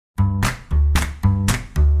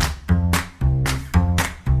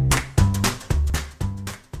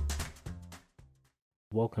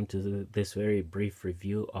Welcome to this very brief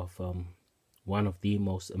review of one of the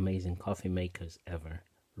most amazing coffee makers ever,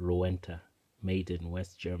 Rowenta, made in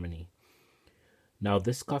West Germany. Now,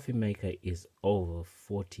 this coffee maker is over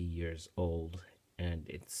 40 years old and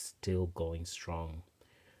it's still going strong.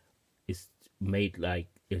 It's made like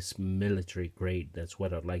it's military grade, that's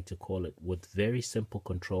what I'd like to call it, with very simple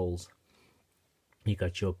controls. You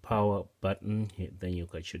got your power button, then you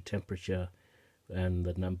got your temperature and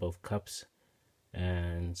the number of cups,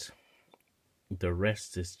 and the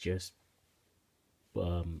rest is just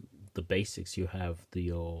the basics. You have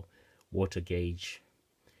your water gauge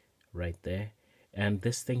right there, and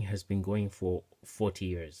this thing has been going for 40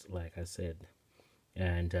 years, like I said,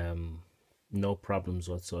 and no problems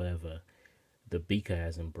whatsoever. The beaker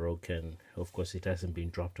hasn't broken. Of course, it hasn't been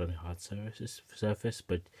dropped on a hard surface,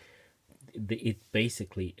 but it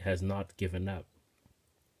basically has not given up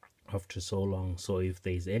after so long. So if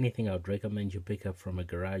there's anything I'd recommend you pick up from a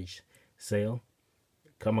garage sale,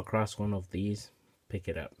 come across one of these, pick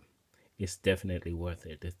it up. It's definitely worth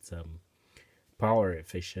it. It's power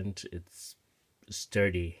efficient, it's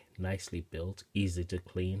sturdy, nicely built, easy to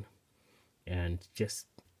clean, and just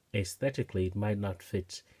aesthetically it might not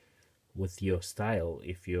fit with your style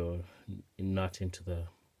if you're not into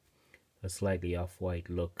the slightly off-white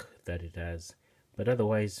look that it has. But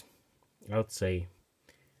otherwise, I would say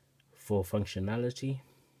for functionality,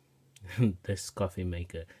 this coffee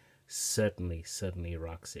maker certainly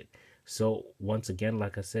rocks it. So once again,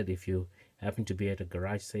 like I said, if you happen to be at a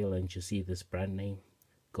garage sale and you see this brand name,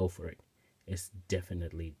 go for it. It's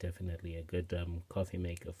definitely a good coffee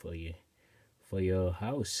maker for you, for your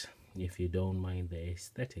house, if you don't mind the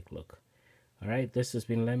aesthetic look. All right, this has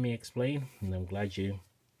been Let Me Explain, and I'm glad you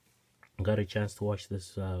got a chance to watch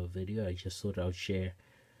this video. I just thought I'd share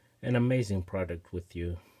an amazing product with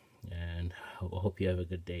you, and I hope you have a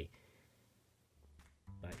good day.